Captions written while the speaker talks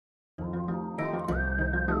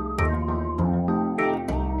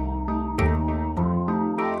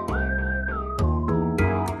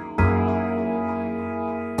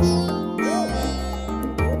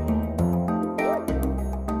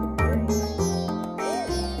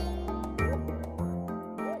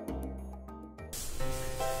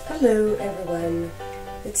Hello everyone,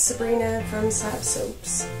 it's Sabrina from Sap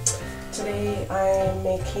Soaps. Today I'm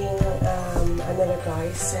making another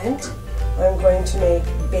guy scent. I'm going to make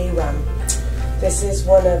Bay Rum. This is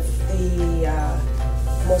one of the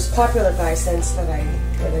most popular guy scents that I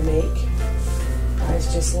make.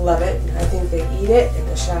 Guys just love it. I think they eat it in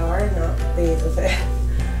the shower, not bathe with it.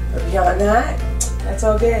 But beyond that, that's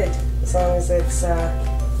all good. As long as it's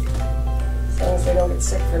as long as they don't get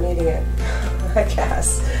sick from eating it, I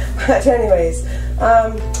guess. But anyways,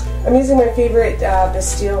 I'm using my favorite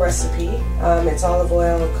bastille recipe. It's olive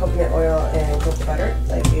oil, coconut oil, and cocoa butter,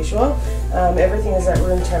 like usual. Everything is at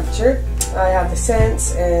room temperature. I have the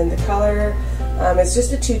scents and the color. It's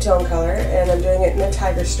just a two-tone color, and I'm doing it in a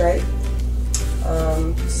tiger stripe.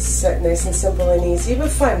 Nice and simple and easy,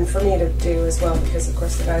 but fun for me to do as well, because of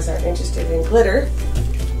course the guys aren't interested in glitter.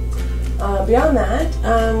 Beyond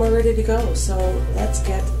that, we're ready to go, so let's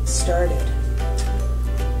get started.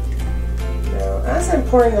 Now, as I'm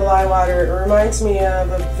pouring the lye water, it reminds me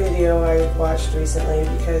of a video I watched recently,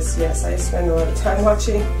 because yes, I spend a lot of time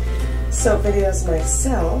watching soap videos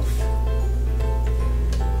myself.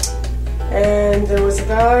 And there was a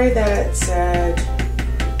guy that said,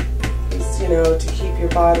 you know, to keep your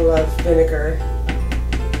bottle of vinegar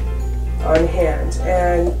on hand,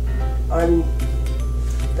 and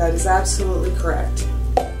that is absolutely correct.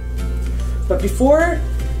 But before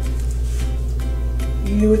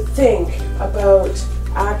you would think about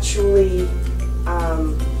actually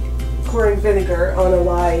pouring vinegar on a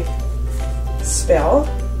lye spill,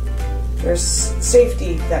 there's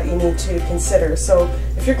safety that you need to consider. So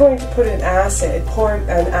if you're going to put pour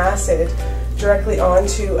an acid directly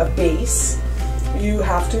onto a base, you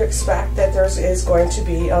have to expect that there is going to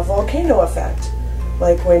be a volcano effect,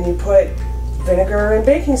 like when you put vinegar and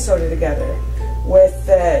baking soda together. With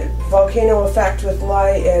the volcano effect with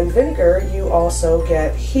lye and vinegar, you also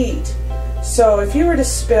get heat. So if you were to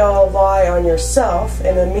spill lye on yourself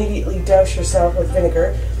and immediately douse yourself with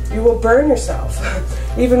vinegar, you will burn yourself.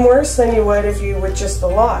 Even worse than you would if you with just the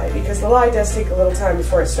lye, because the lye does take a little time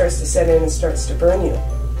before it starts to set in and starts to burn you.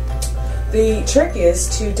 The trick is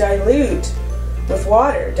to dilute with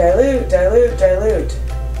water. Dilute, dilute, dilute.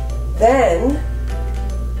 Then,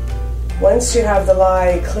 once you have the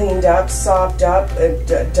lye cleaned up, sopped up, and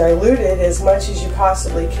diluted as much as you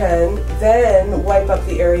possibly can, then wipe up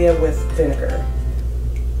the area with vinegar.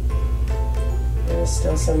 There's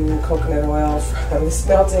still some coconut oil from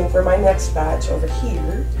melting for my next batch over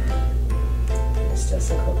here. There's still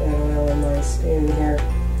some coconut oil in my spoon here.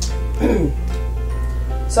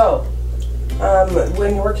 So,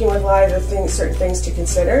 when you're working with lye, certain things to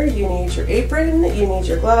consider. You need your apron, you need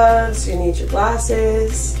your gloves, you need your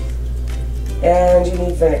glasses, and you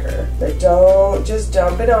need vinegar. But don't just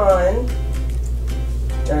dump it on.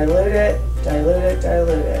 Dilute it, dilute it,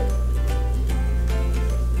 dilute it.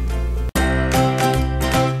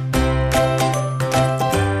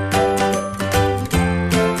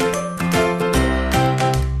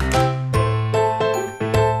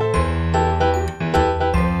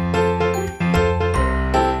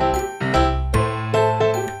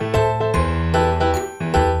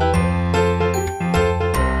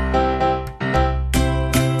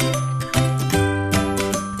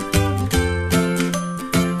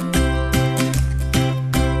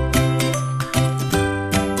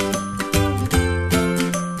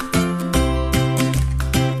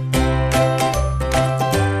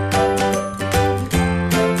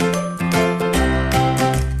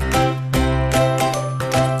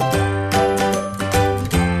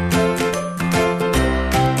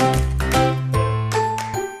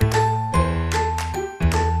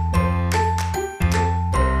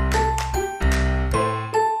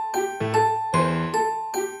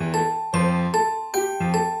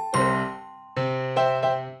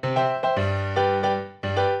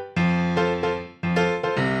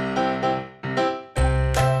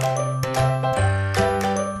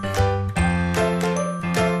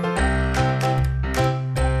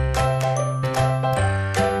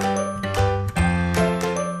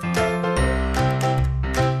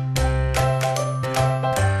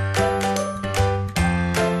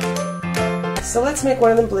 So let's make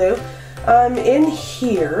one of them blue. In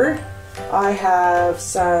here I have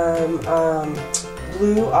some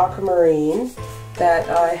blue aquamarine that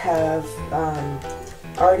I have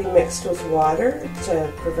already mixed with water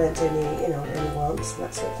to prevent any, any lumps and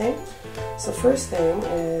that sort of thing. So first thing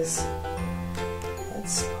is,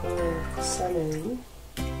 let's pour some in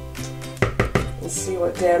and see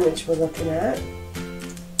what damage we're looking at.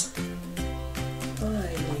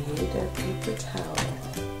 I need a paper towel.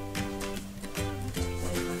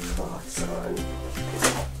 On.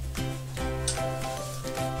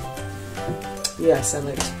 Yes, I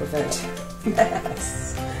like to prevent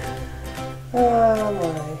mess. Oh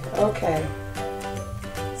my, okay.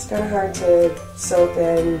 It's kind of hard to soak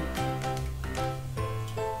in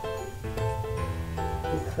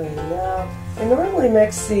and clean up. I normally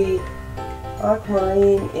mix the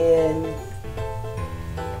aquamarine in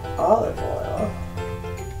olive oil.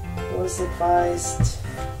 I was advised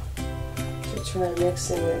to try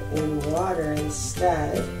mixing it in water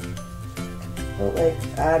instead. I don't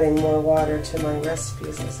like adding more water to my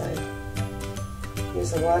recipes as I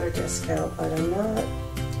use a water discount, but I'm not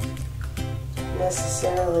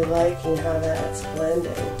necessarily liking how that's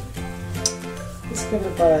blending. Let's give it a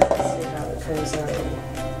buzz and see how it comes out.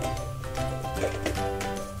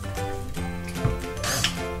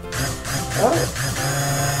 Oh.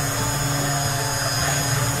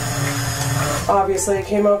 Obviously it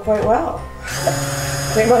came out quite well.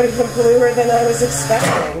 Came out even bluer than I was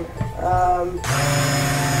expecting.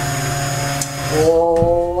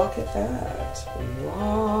 Oh, look at that.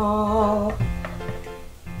 Wow.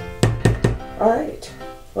 Alright.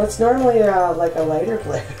 Well, it's normally like a lighter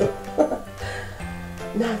blue.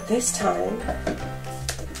 Not this time.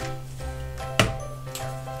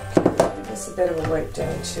 Give this a bit of a wipe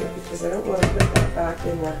down too, because I don't want to put that back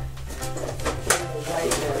in the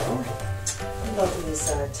white now. I love these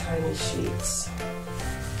tiny sheets.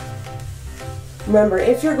 Remember,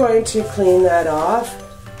 if you're going to clean that off,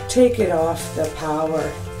 take it off the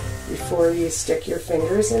power before you stick your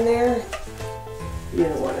fingers in there. You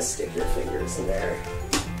don't want to stick your fingers in there.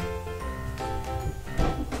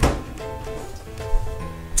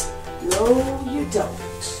 No, you don't.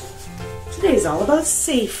 Today's all about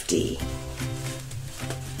safety.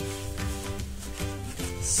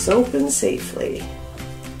 Soaping safely.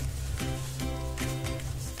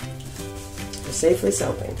 Or safely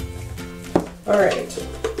soaping. Alright.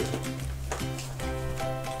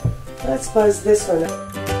 Let's buzz this one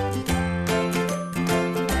up.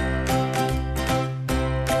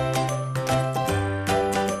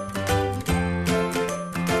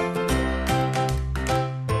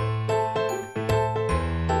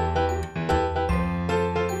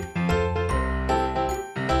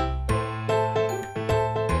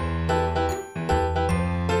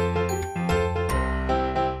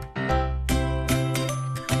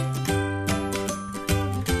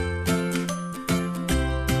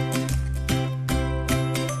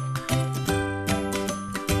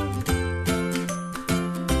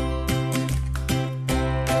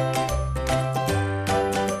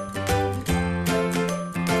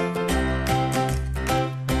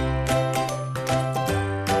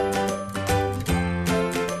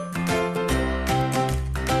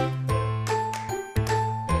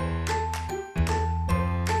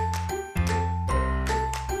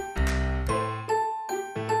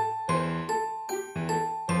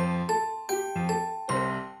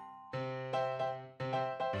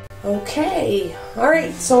 Okay,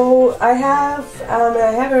 alright, so I have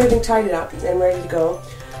everything tidied up and ready to go.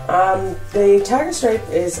 The tiger stripe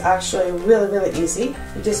is actually really easy.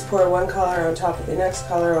 You just pour one color on top of the next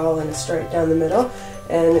color, all in a stripe down the middle,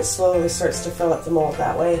 and it slowly starts to fill up the mold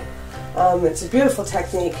that way. It's a beautiful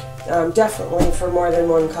technique, definitely for more than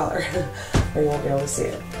one color, or you won't be able to see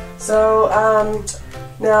it. So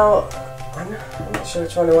now, I'm not sure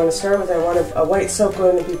which one I want to start with. I want a white soap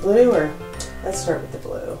going to be blue, or let's start with the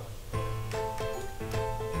blue.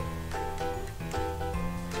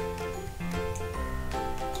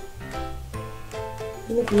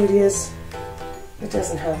 And the beauty is, it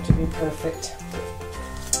doesn't have to be perfect.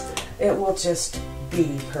 It will just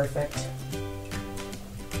be perfect.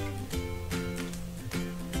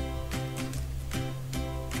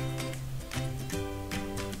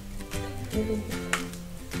 Okay.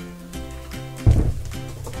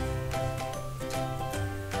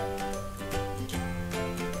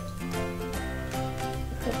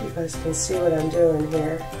 I hope you guys can see what I'm doing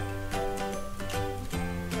here.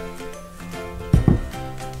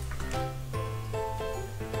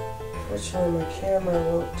 Unfortunately, my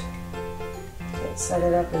camera can't set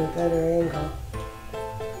it up in a better angle.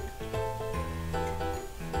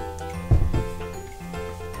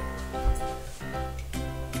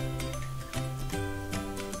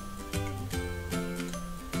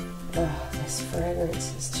 Oh, this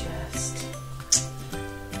fragrance is just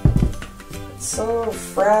so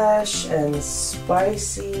fresh and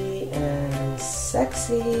spicy and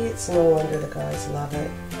sexy. It's no wonder the guys love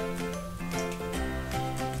it.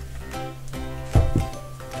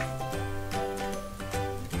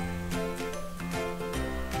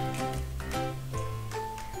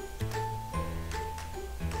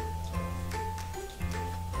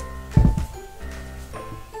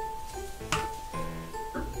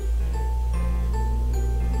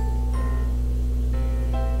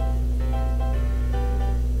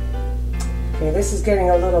 Okay, this is getting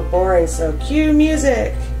a little boring, so cue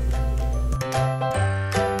music.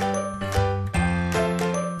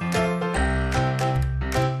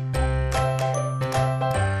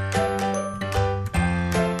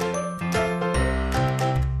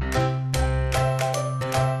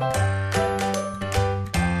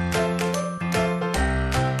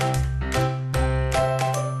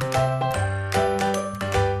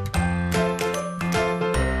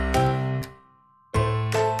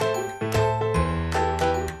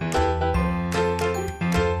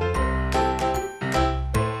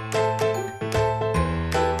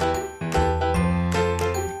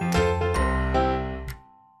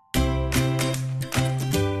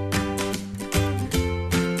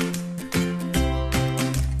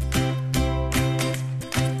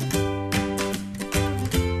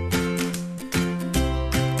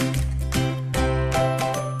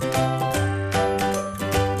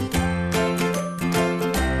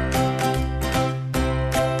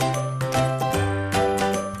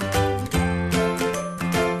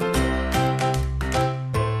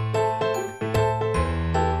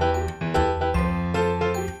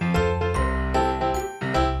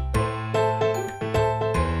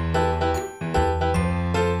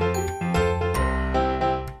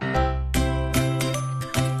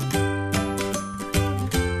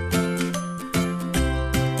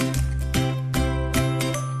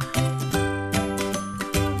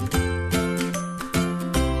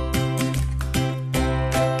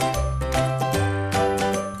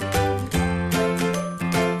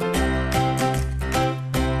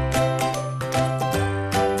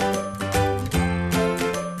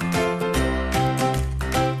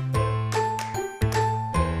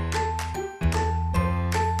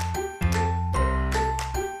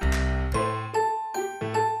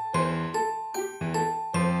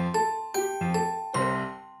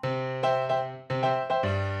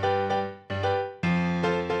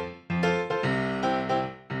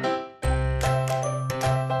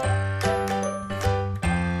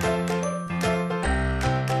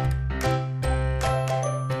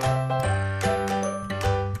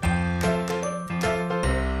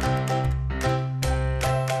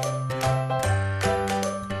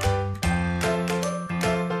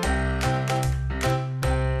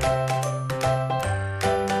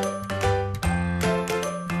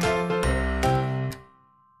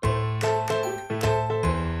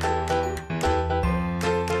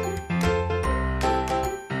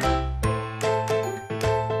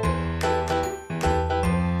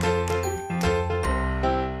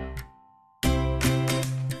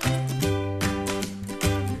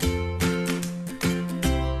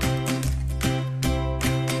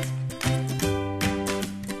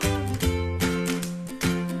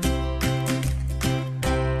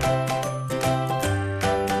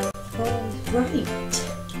 Right.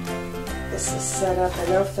 This is set up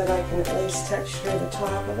enough that I can at least texture the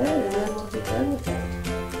top of it, and then we'll be done with it.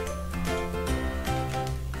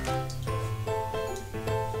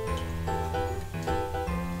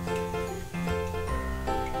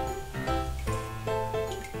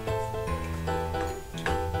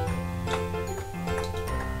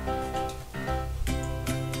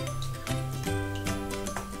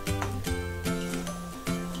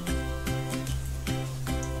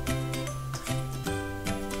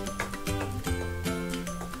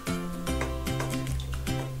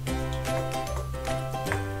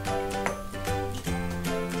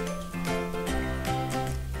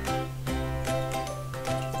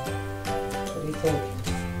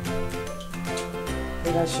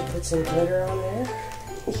 Maybe I should put some glitter on there.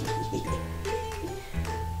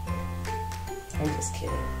 I'm just kidding.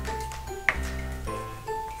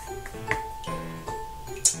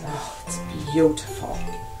 Oh, it's beautiful.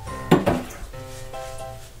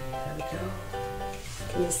 There we go.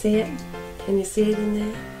 Can you see it? Can you see it in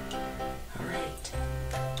there? All right.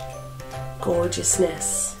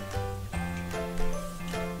 Gorgeousness.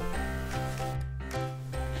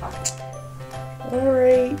 All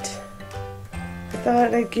right. I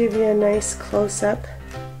thought I'd give you a nice close-up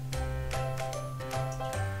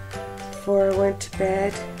before I went to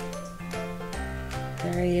bed.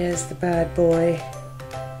 There he is, the bad boy.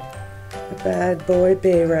 The bad boy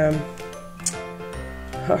Bay Rum.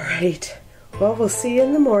 Alright, well, we'll see you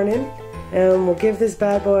in the morning, and we'll give this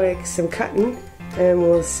bad boy some cutting, and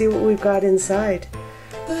we'll see what we've got inside.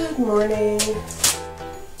 Good morning.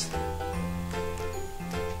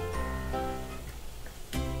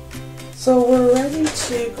 So we're ready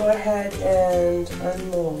to go ahead and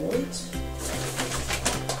unmold.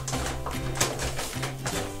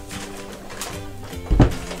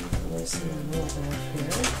 Loosen the mold off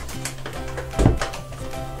here.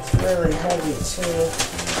 It's really heavy too.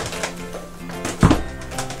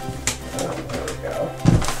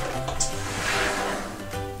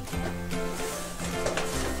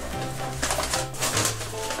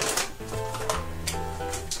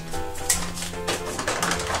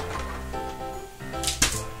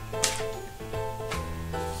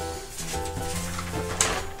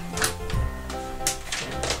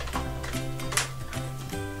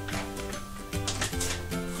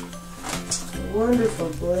 wonderful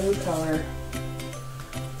blue color.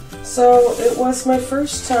 So it was my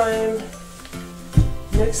first time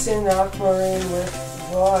mixing the aquamarine with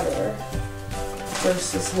water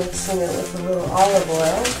versus mixing it with a little olive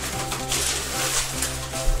oil.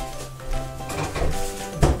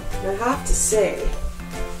 And I have to say,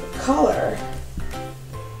 the color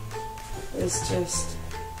is just,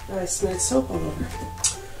 I smeared soap all over.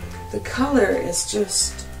 The color is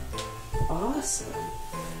just awesome.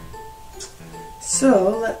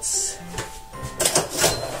 So let's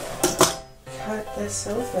cut this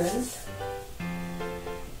open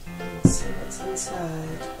and see what's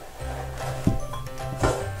inside.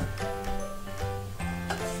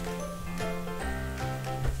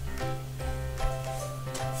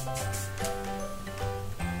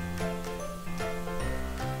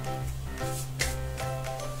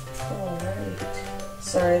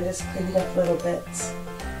 Sorry, I'm just cleaning up little bits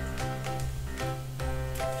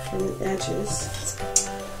from the edges.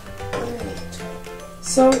 Alright,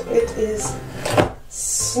 so it is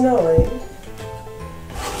snowing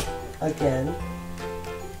again.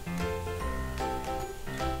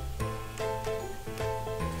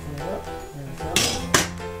 Oh, there we go.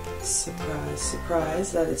 Surprise,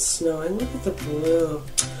 surprise that it's snowing. Look at the blue.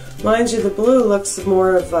 Mind you, the blue looks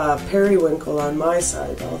more of periwinkle on my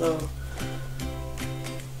side, although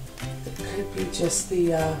be just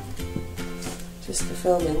the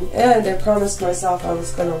filming. And I promised myself I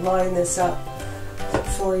was going to line this up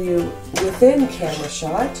for you within camera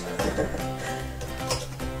shot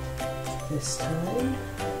this time.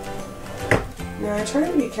 Now I try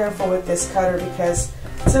to be careful with this cutter because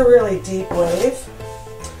it's a really deep wave,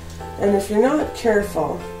 and if you're not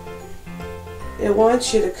careful, it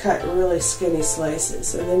wants you to cut really skinny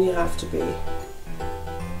slices, and then you have to be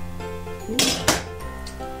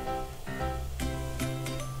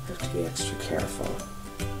extra careful.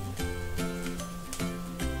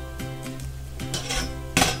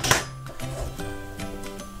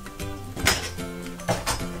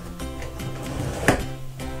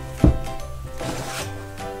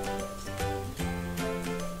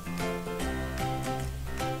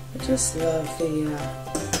 I just love the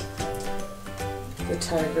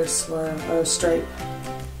tiger swirl or stripe.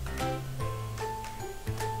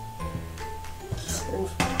 And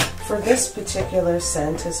for this particular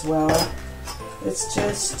scent as well, it's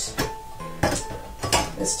just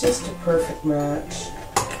a perfect match.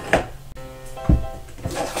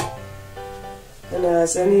 And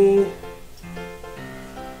as any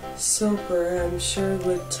soaper I'm sure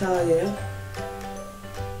would tell you,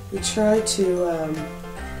 we try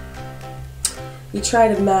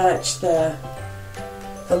to match the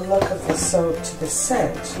look of the soap to the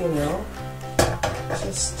scent, you know,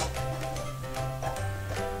 just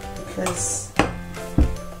because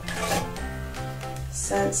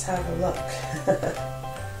scents have a look.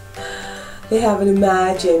 They have an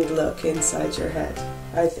imagined look inside your head,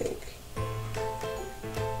 I think.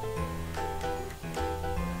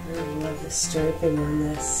 I love the striping on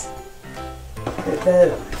this.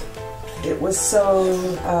 It was so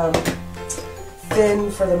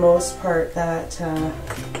thin for the most part, that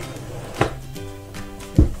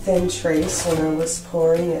thin trace when I was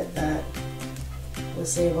pouring it, that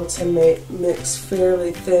was able to mix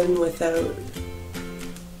fairly thin without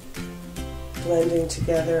blending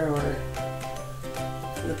together or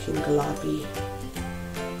looking gloppy.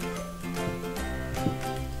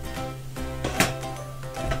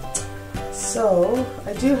 So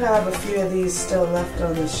I do have a few of these still left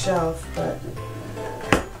on the shelf, but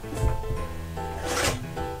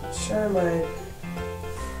I'm sure my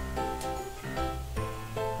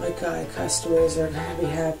guy customers are going to be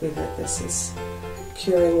happy that this is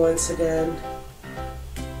curing once again.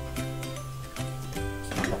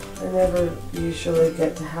 I never usually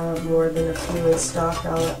get to have more than a few in stock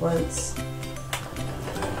all at once.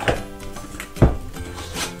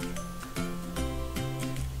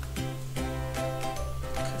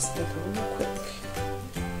 Because they go real quick.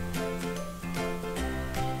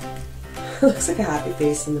 Looks like a happy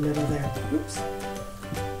face in the middle there. Oops.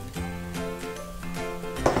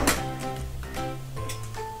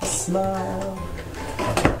 Smile.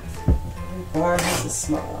 Every bar has a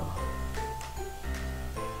smile.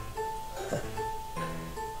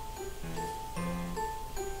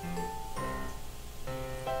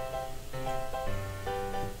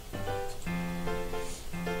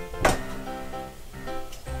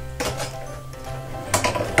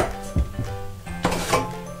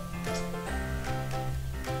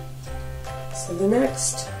 So the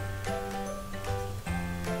next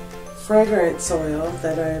fragrance oil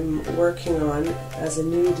that I'm working on as a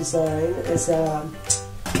new design is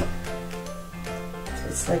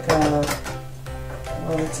it's like a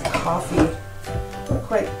Oh, it's a coffee. Not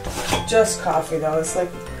quite just coffee though. It's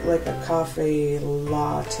like a coffee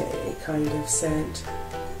latte kind of scent.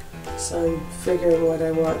 So I'm figuring what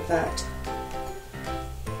I want that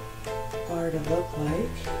bar to look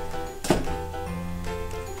like.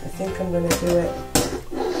 I think I'm going to do it.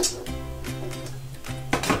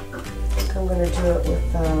 I think I'm going to do it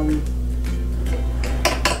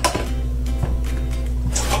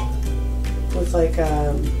with like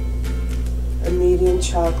a medium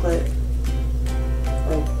chocolate.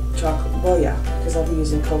 Chocolate, well yeah, because I'll be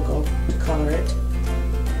using cocoa to color it.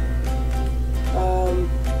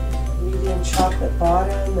 Medium chocolate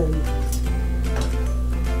bottom and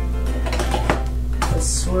a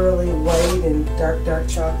swirly white and dark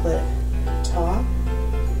chocolate top.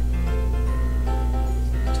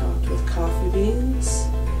 Topped with coffee beans.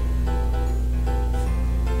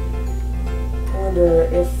 I wonder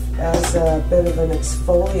if, as a bit of an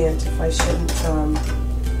exfoliant, if I shouldn't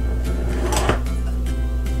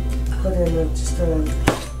put in just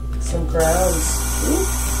some grounds. Ooh.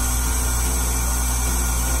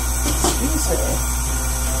 Excuse me.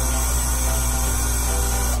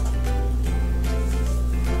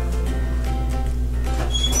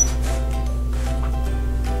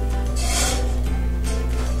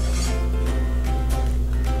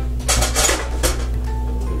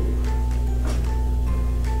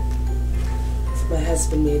 My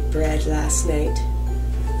husband made bread last night.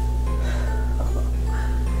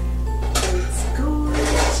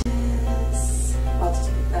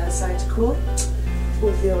 Cool.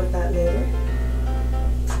 We'll deal with that later.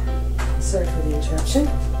 Sorry for the interruption.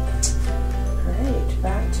 Alright,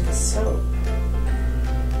 back to the soap.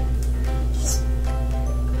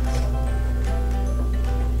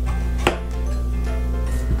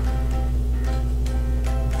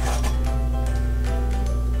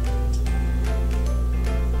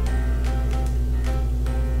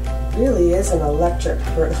 Really is an electric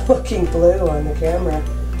looking blue on the camera.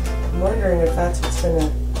 I'm wondering if that's what's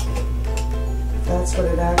gonna that's what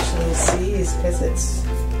it actually sees, because it's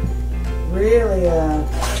really a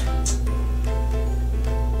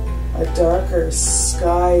darker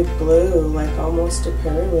sky blue, like almost a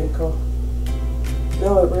periwinkle.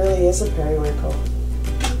 No, it really is a periwinkle.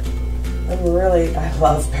 I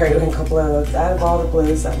love periwinkle blue. Out of all the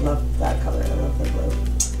blues, I love that color. I love the blue.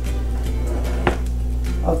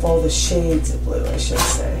 Of all the shades of blue, I should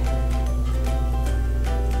say.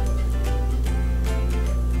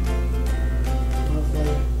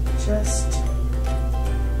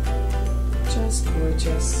 Just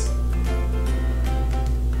gorgeous.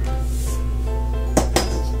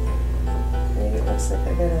 Okay, it looks like I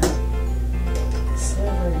got a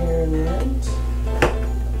silver here in the end.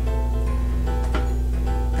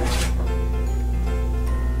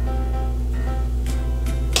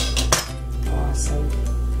 Awesome.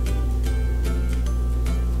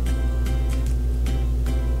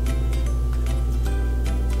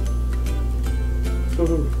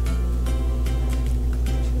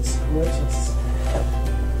 Just gorgeous.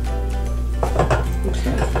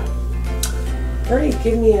 Okay. Alright,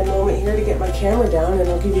 give me a moment here to get my camera down and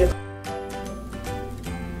I'll give you a...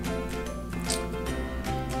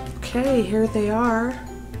 Okay, here they are.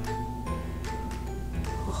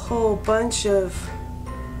 A whole bunch of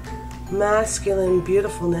masculine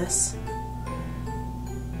beautifulness.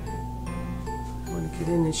 I want to get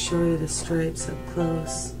in and show you the stripes up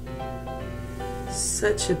close.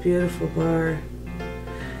 Such a beautiful bar,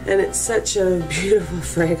 and it's such a beautiful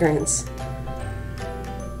fragrance.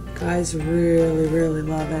 Guys really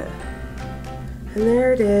love it. And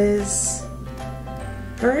there it is.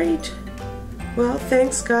 Alright, well,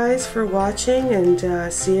 thanks guys for watching, and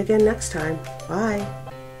see you again next time. Bye.